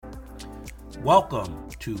Welcome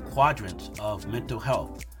to Quadrants of Mental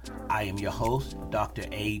Health. I am your host, Dr.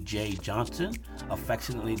 A.J. Johnson,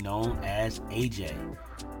 affectionately known as AJ.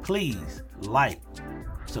 Please like,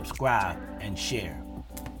 subscribe, and share.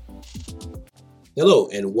 Hello,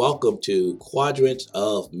 and welcome to Quadrants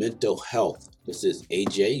of Mental Health. This is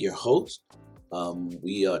AJ, your host.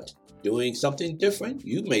 We are doing something different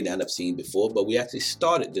you may not have seen before, but we actually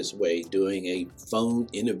started this way, doing a phone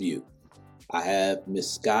interview. I have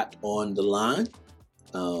Miss Scott on the line.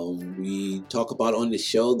 We talk about on the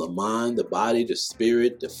show the mind, the body, the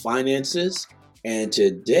spirit, the finances. And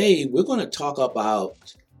today we're going to talk about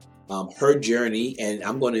her journey, and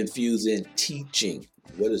I'm going to infuse in teaching.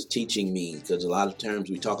 What does teaching mean? Because a lot of times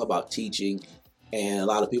we talk about teaching and a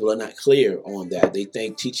lot of people are not clear on that. They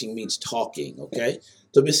think teaching means talking, okay?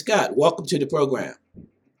 So Miss Scott, welcome to the program.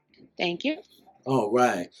 Thank you. All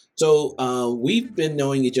right. So we've been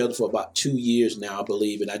knowing each other for about 2 years now, I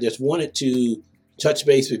believe, and I just wanted to touch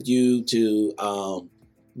base with you to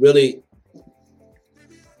really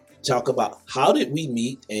talk about how did we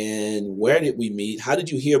meet and where did we meet? How did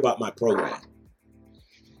you hear about my program?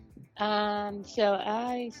 So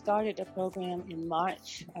I started the program in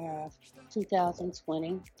March of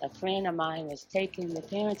 2020. A friend of mine was taking the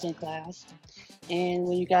parenting class, and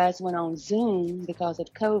when you guys went on Zoom because of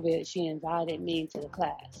COVID, she invited me to the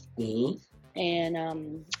class. Mm-hmm.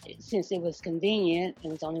 And since it was convenient, it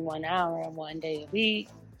was only 1 hour, 1 day a week,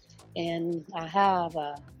 and I have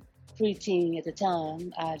a preteen at the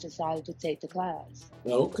time, I decided to take the class.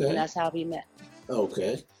 Okay. And that's how we met.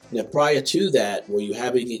 Okay. Now, prior to that, were you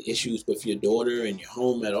having any issues with your daughter in your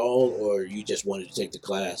home at all, or you just wanted to take the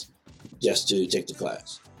class just to take the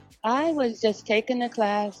class? I was just taking the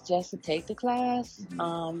class just to take the class.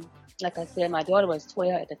 Like I said, my daughter was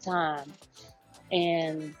 12 at the time,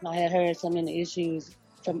 and I had heard some of the issues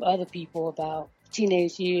from other people about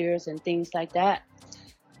teenage years and things like that.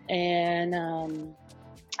 And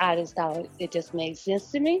I just thought it just made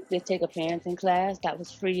sense to me to take a parenting class that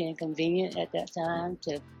was free and convenient at that time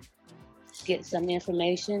to get some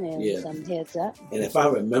information and some heads up. And if I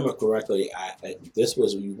remember correctly, this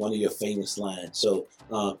was one of your famous lines. So,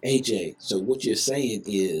 AJ, so what you're saying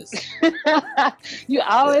is... You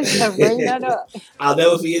always bring that up. I'll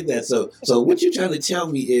never forget that. So what you're trying to tell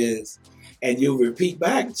me is, and you repeat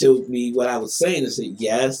back to me what I was saying and say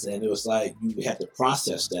yes, and it was like you had to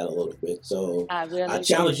process that a little bit. So I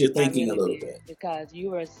challenge your thinking a little bit. Because you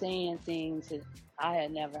were saying things that I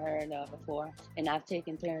had never heard of before, and I've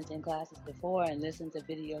taken parenting classes before and listened to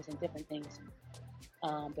videos and different things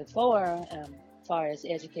before, as far as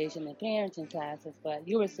education and parenting classes, but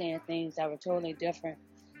you were saying things that were totally different.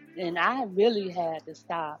 And I really had to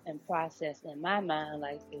stop and process in my mind,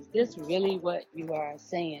 like, is this really what you are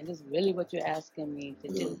saying? Is this really what you're asking me to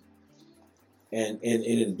do? And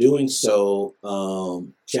in doing so,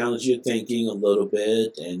 challenge your thinking a little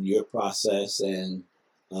bit and your process, and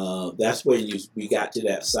that's where we got to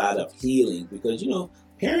that side of healing, because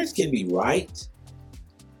parents can be right.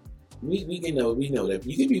 We know that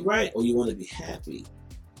you can be right or you want to be happy.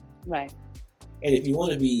 Right. And if you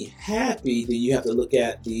want to be happy, then you have to look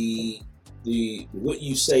at the what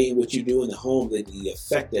you say and what you do in the home, the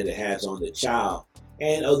effect that it has on the child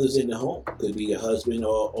and others in the home. Could be your husband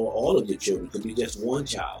or all of your children. Could be just one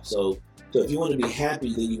child. So if you want to be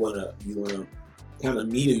happy, then you want to kind of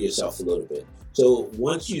meter yourself a little bit. So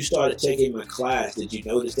once you started taking my class, did you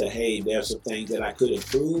notice that, hey, there are some things that I could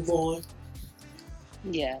improve on?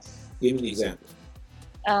 Yes. Give me an example.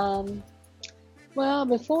 Well,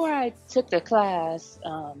 before I took the class,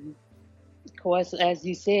 of course, as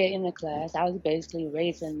you said in the class, I was basically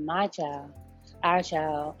raising our child,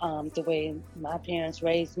 the way my parents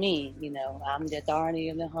raised me. I'm the authority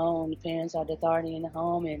in the home. The parents are the authority in the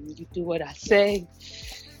home, and you do what I say.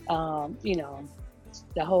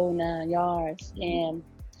 The whole 9 yards. And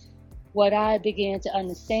what I began to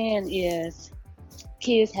understand is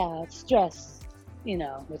kids have stress,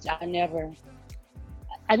 which I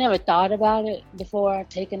never thought about it before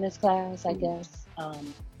taking this class, I guess,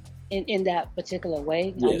 in that particular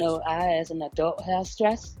way. Yes. I know I, as an adult, have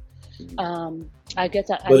stress. I guess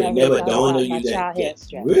I never dawned on you my child that had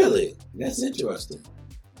stress. Really? That's interesting.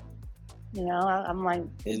 I'm like...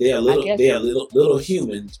 And they are little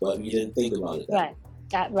humans, but you didn't think about it. Right.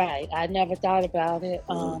 Right. I never thought about it.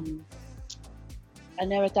 I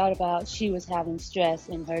never thought about she was having stress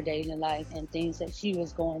in her daily life and things that she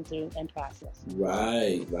was going through and processing.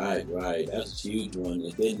 Right. That's a huge one.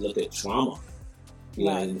 And then look at trauma,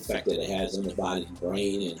 and the fact that it has on the body and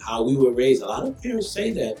brain and how we were raised. A lot of parents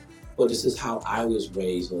say that, well, this is how I was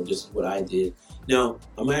raised, or this is what I did. Now,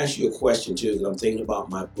 I'm going to ask you a question, too, because I'm thinking about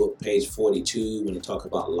my book, page 42, when I talk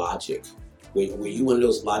about logic. Were you one of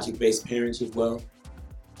those logic-based parents as well?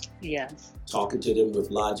 Yes. Talking to them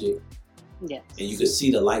with logic? Yes. And you could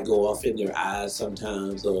see the light go off in their eyes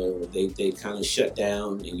sometimes, or they kind of shut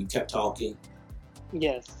down and you kept talking?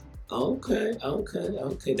 Yes. Okay.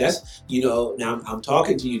 That's, now I'm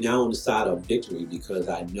talking to you now on the side of victory, because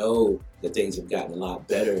I know that things have gotten a lot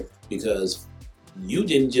better, because you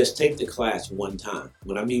didn't just take the class one time.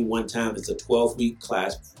 When I mean one time, it's a 12-week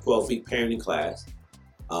class, 12-week parenting class.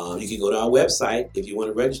 You can go to our website if you want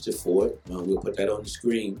to register for it. We'll put that on the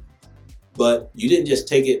screen. But you didn't just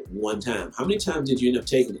take it one time. How many times did you end up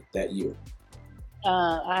taking it that year?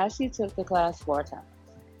 I actually took the class 4 times.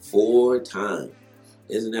 4 times.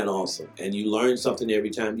 Isn't that awesome? And you learned something every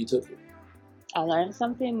time you took it? I learned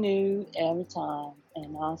something new every time,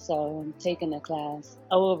 and also taking the class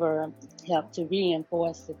over helped to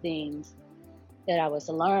reinforce the things that I was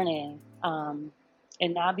learning.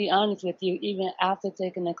 And I'll be honest with you, even after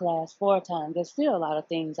taking the class 4 times, there's still a lot of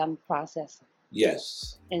things I'm processing.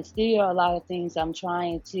 Yes. And still a lot of things I'm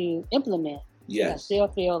trying to implement. Yes. I still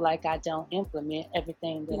feel like I don't implement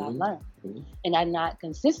everything that I've learned. And I'm not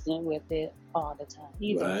consistent with it all the time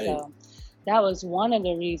either. Right. So that was one of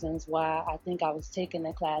the reasons why I think I was taking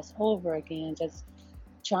the class over again, just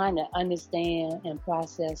trying to understand and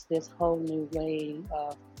process this whole new way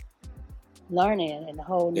of learning and a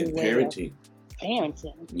whole new way parenting. Of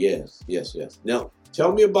parenting. Yes. Now,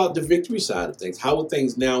 tell me about the victory side of things. How are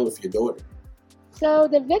things now with your daughter? So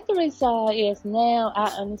the victory side is now I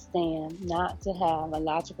understand not to have a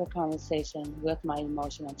logical conversation with my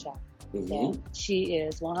emotional child. That she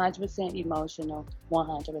is 100% emotional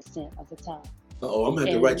 100% of the time. Oh, I'm going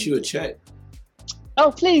to have to write you a check.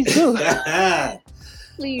 Oh, please do.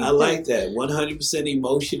 Please I like that. 100%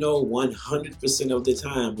 emotional 100% of the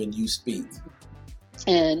time when you speak.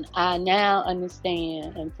 And I now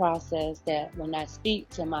understand and process that when I speak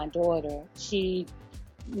to my daughter, she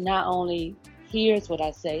not only hears what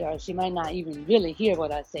I say, or she might not even really hear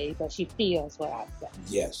what I say, but she feels what I say.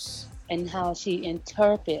 Yes. And how she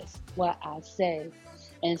interprets what I say.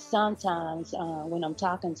 And sometimes when I'm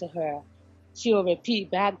talking to her, she'll repeat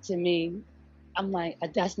back to me, I'm like,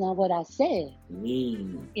 that's not what I said.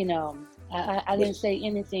 I didn't say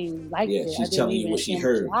anything like that. She's telling you what she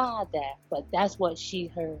heard. That, but that's what she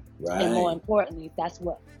heard. Right. And more importantly, that's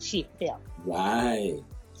what she felt. Right.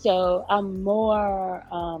 So I'm more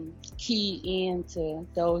key into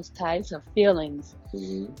those types of feelings,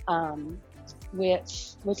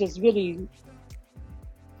 which is really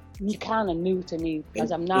kind of new to me,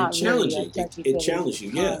 because I'm not really a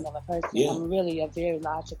touchy-feely kind of a person. Yeah. I'm really a very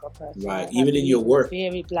logical person. Right. Even in your work.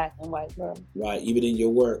 Very black and white world. Right. Even in your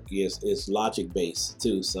work, yes, it's logic based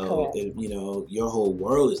too. So your whole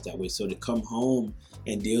world is that way. So to come home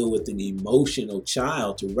and deal with an emotional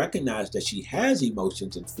child, to recognize that she has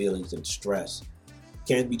emotions and feelings and stress,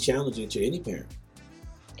 can be challenging to any parent.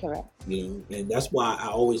 Correct. And that's why I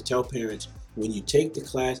always tell parents, when you take the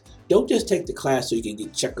class, don't just take the class so you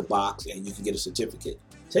can check a box and you can get a certificate.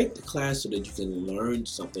 Take the class so that you can learn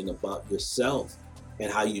something about yourself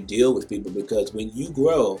and how you deal with people, because when you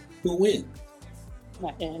grow, who wins?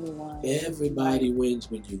 Not anyone. Everybody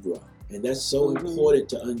wins when you grow. And that's so important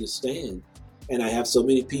to understand. And I have so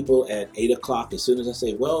many people at 8 o'clock, as soon as I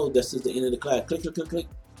say, well, this is the end of the class, click, click, click, click,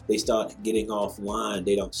 they start getting offline.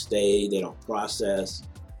 They don't stay, they don't process,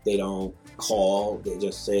 they don't call, they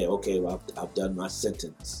just say, okay, well, I've done my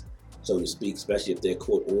sentence, so to speak, especially if they're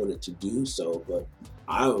court ordered to do so. But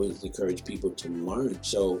I always encourage people to learn.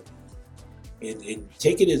 So, and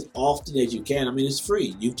take it as often as you can. I mean, it's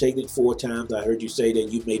free. You've taken it 4 times. I heard you say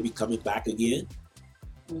that you may be coming back again.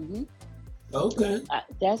 Okay.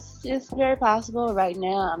 It's very possible. Right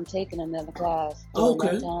now, I'm taking another class during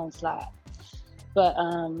my time slot. But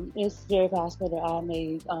it's very possible that I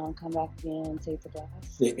may come back again and take the class.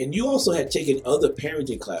 And you also had taken other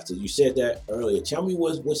parenting classes. You said that earlier. Tell me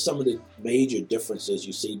what's some of the major differences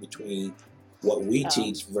you see between what we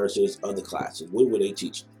teach versus other classes. What would they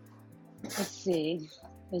teach? Let's see.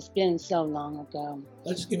 It's been so long ago.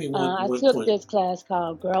 Just give me one I took this class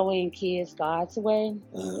called Growing Kids God's Way.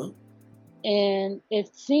 And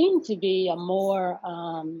it seemed to be a more...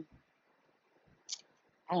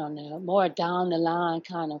 more down the line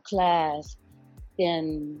kind of class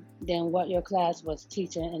than what your class was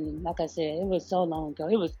teaching. And like I said, it was so long ago.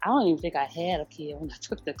 I don't even think I had a kid when I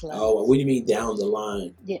took the class. Oh, what do you mean down the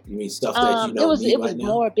line? Yeah. You mean stuff that you don't need It was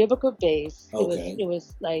more biblical based. Okay. It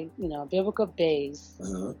was like, biblical based.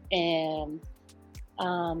 And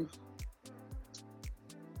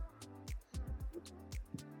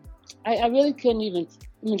I really couldn't even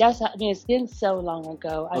I mean, it's been so long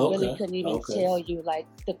ago. I really couldn't even tell you like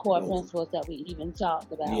the core principles that we even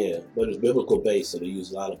talked about. Yeah, but it's biblical based, so they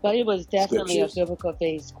use a lot of. But it was definitely scriptures. A biblical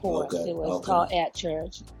based course. It was taught at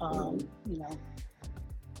church. You know.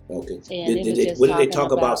 Okay. And what did they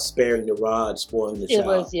talk about sparing the rod, spoiling the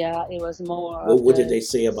child? It was more. What did they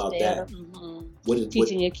say about that?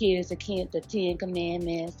 Teaching your kids the 10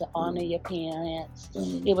 Commandments, to honor your parents.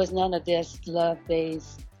 It was none of this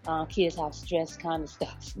love-based, kids have stress kind of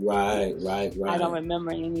stuff. Right. I don't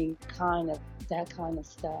remember any that kind of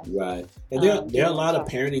stuff. Right. And there are a lot of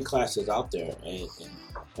parenting classes out there,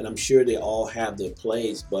 and I'm sure they all have their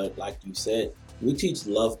place, but like you said, we teach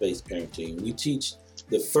love-based parenting. We teach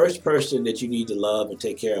the first person that you need to love and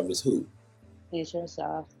take care of is who? It's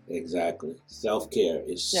yourself. Exactly. Self-care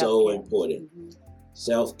is so important.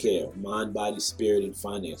 Self-care, mind, body, spirit, and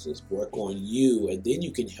finances. Work on you, and then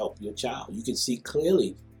you can help your child. You can see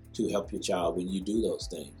clearly to help your child when you do those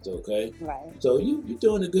things, okay? Right. So you're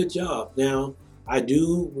doing a good job. Now, I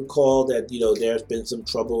do recall that, there's been some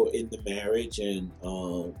trouble in the marriage and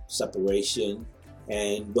separation,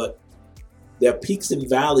 but there are peaks and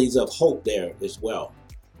valleys of hope there as well.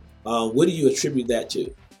 What do you attribute that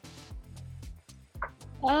to?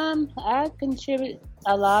 I contribute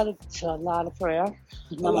a lot of prayer.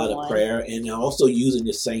 Prayer, and also using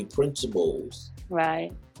the same principles.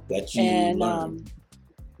 Right. That you learned.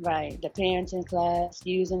 Right. The parenting class,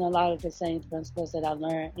 using a lot of the same principles that I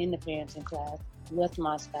learned in the parenting class with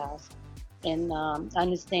my spouse. And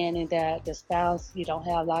understanding that the spouse, you don't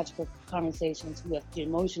have logical conversations with the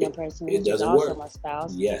emotional person, which is also my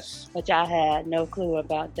spouse. Yes. Which I had no clue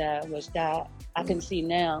about that, I can see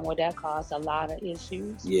now where that caused a lot of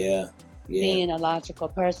issues. Yeah. Being a logical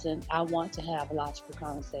person, I want to have a logical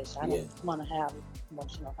conversation. I don't want to have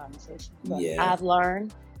emotional conversation. But I've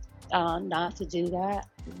learned not to do that.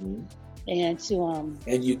 And to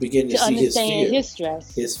and you begin to see understand his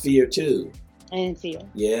stress. His fear too. And fear.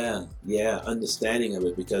 Yeah, understanding of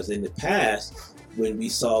it, because in the past, when we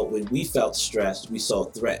felt stressed, we saw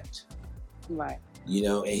threat. Right.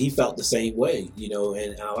 And he felt the same way,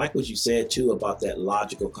 and I like what you said too about that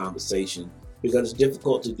logical conversation, because it's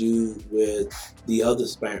difficult to do with the other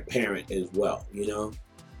parent as well.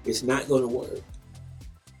 It's not going to work.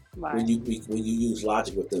 Right. When you use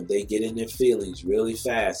logic with them, they get in their feelings really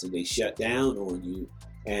fast and they shut down on you.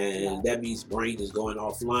 And that means brain is going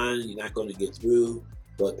offline. You're not going to get through,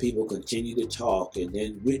 but people continue to talk, and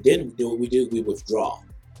then we do what we do. We withdraw,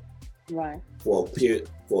 right, for a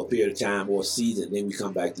period of time or a season. Then we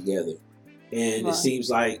come back together, and it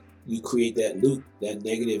seems like you create that loop, that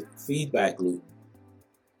negative feedback loop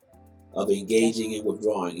of engaging and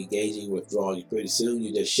withdrawing, engaging and withdrawing. Pretty soon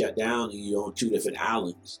you just shut down and you're on two different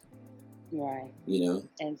islands. Right.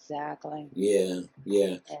 Exactly. Yeah.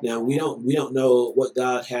 Now we don't know what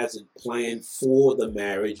God has planned for the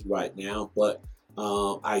marriage right now, but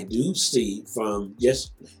I do see from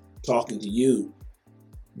just talking to you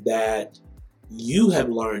that you have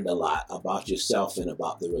learned a lot about yourself and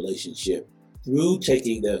about the relationship through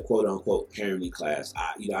taking the quote unquote parenting class.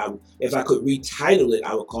 If I could retitle it,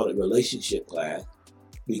 I would call it relationship class,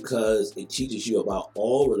 because it teaches you about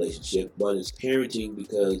all relationships, but it's parenting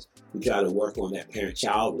because we try to work on that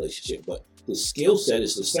parent-child relationship. But the skill set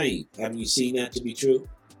is the same. Have you seen that to be true?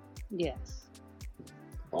 Yes.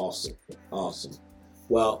 Awesome.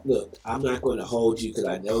 Well, look, I'm not going to hold you because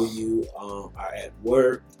I know you are at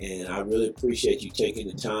work, and I really appreciate you taking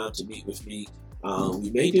the time to meet with me.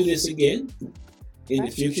 We may do this again in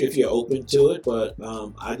the future if you're open to it, but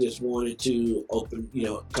I just wanted to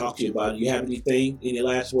talk to you about it. Do you have any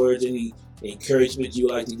last words, any encouragement you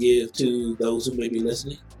would like to give to those who may be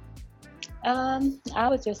listening? I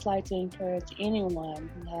would just like to encourage anyone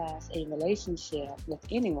who has a relationship with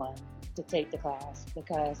anyone to take the class,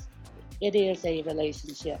 because it is a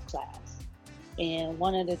relationship class. And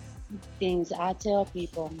one of the things I tell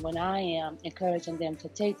people when I am encouraging them to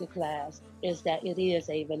take the class is that it is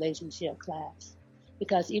a relationship class.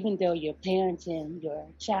 Because even though you're parenting your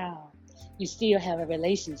child, you still have a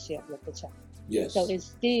relationship with the child. Yes. So it's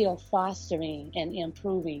still fostering and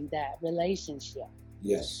improving that relationship.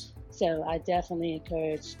 Yes. So I definitely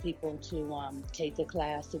encourage people to take the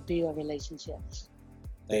class to build relationships.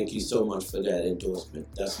 Thank you so much for that endorsement.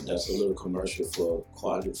 That's a little commercial for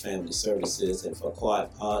Quadrant Family Services and for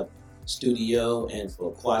Quad Pod Studio and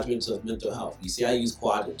for Quadrants of Mental Health. You see, I use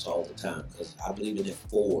quadrants all the time because I believe in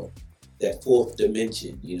that fourth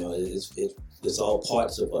dimension. It's all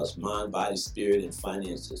parts of us: mind, body, spirit, and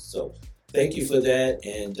finances. So thank you for that,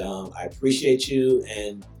 and I appreciate you,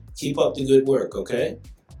 and keep up the good work, okay?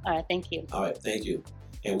 All right, thank you. All right, thank you.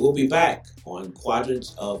 And we'll be back on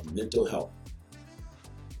Quadrants of Mental Health.